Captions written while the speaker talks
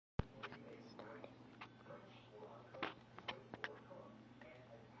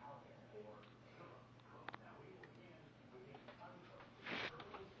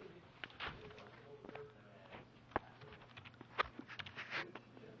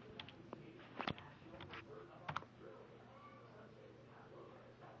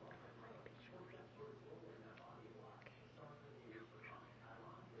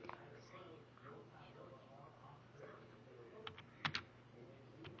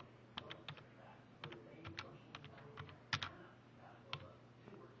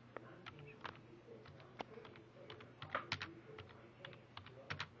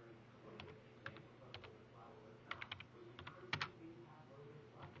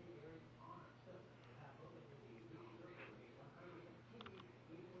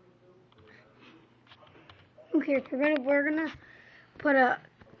here. We're gonna put a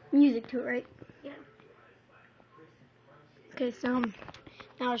music to it, right? Yeah. Okay, so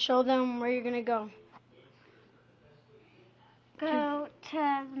now show them where you're gonna go. Go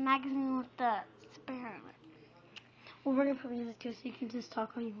to the magazine with the sparrow. Well, we're gonna put music to it so you can just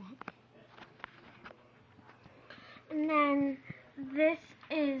talk all you want. And then this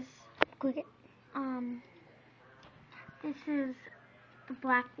is Click it. This is the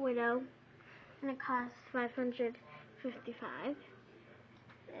Black Widow, and it costs $555.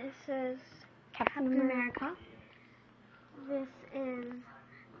 This is Captain America. This is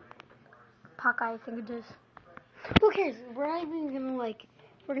Hawkeye, I think it is. Who cares? We're not even gonna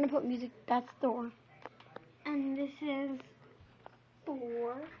we're gonna put music. That's Thor. And this is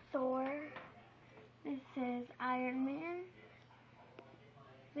Thor. This is Iron Man.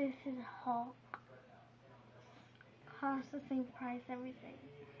 This is Hulk. Costs the same price, everything.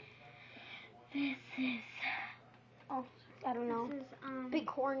 This is I don't know. This is Big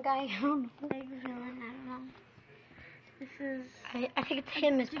horn guy. I don't know. Big villain. I don't know. This is I think it's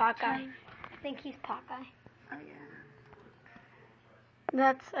him as Hawkeye. I think he's Hawkeye. Oh yeah.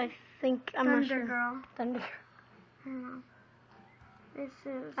 That's I'm not sure. Girl. Thunder. I don't know. This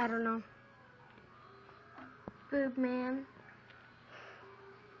is I don't know. Boob Man.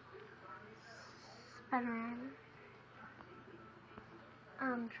 Spider-Man.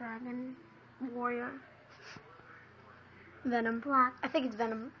 Dragon. Warrior. Venom. Black. I think it's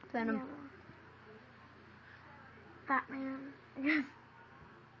Venom. Yeah. Batman.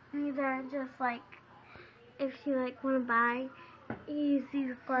 These are just if you want to buy, you use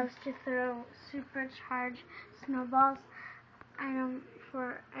these gloves to throw supercharged snowballs items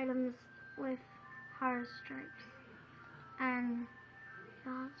with horror stripes. And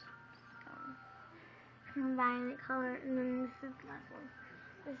you can buy any color. And then this is the last one.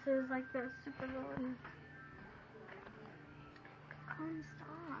 This is the super villain.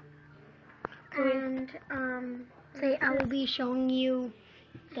 Stop. And say I will be showing you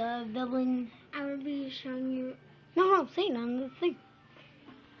the villain. I will be showing you. No, say it on the thing.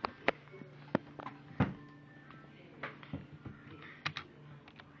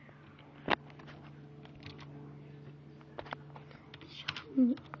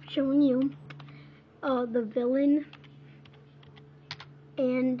 Showing you the villain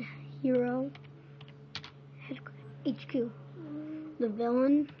and hero HQ. The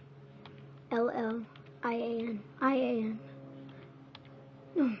villain LLIAN.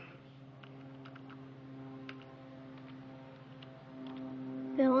 No.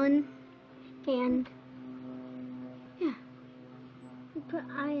 Villain and yeah. You put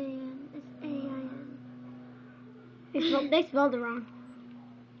IAN. It's AIN. They spelled it wrong.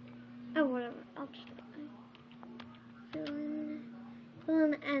 Oh, whatever. I'll just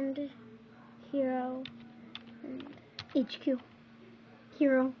villain and hero and HQ.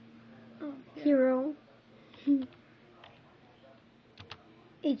 Hero. Oh, Hero.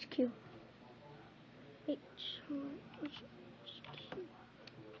 HQ.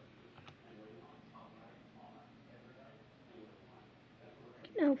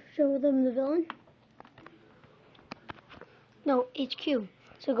 Now show them the villain. No, HQ.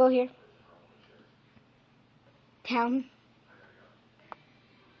 So go here. Town.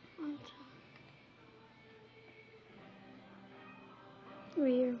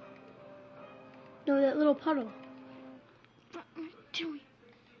 Right here. No, that little puddle. What am I doing?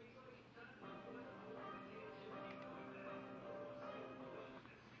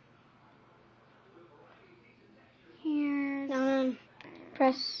 Here's Now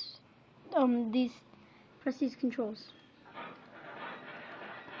press these controls.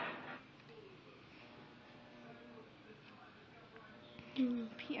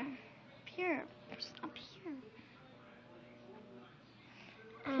 up here. Up here.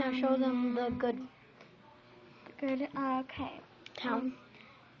 Now show them the good Okay. town.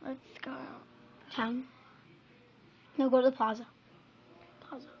 Let's go. Town. No, go to the plaza.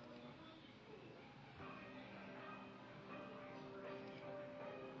 Plaza.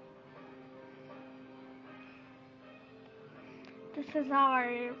 This is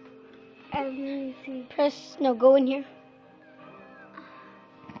our LBC. Go in here.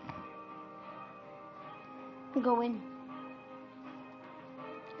 Go in.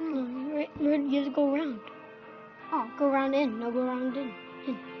 No, you have to go around. Oh, go around in. No, go around in.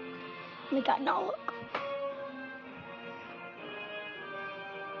 We got no look.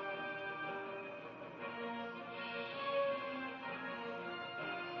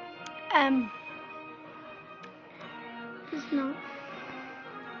 It's not.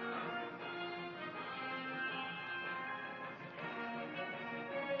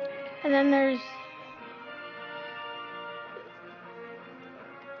 And then there's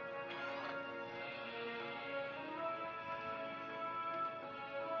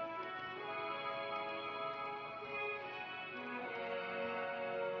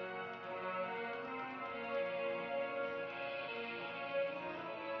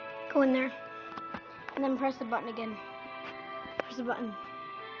Go in there. And then press the button again. Press the button.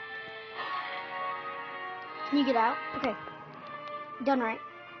 Can you get out? Okay. Done, right?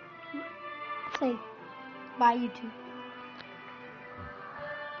 Say bye, YouTube.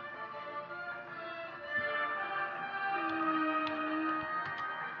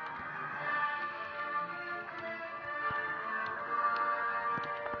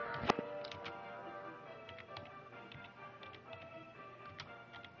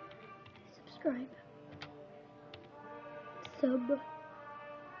 Subscribe. Sub.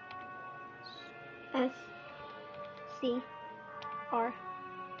 S. C. R.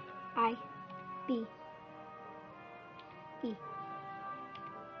 I. B. E.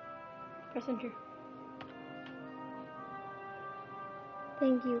 Press enter.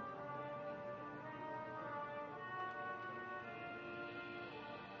 Thank you.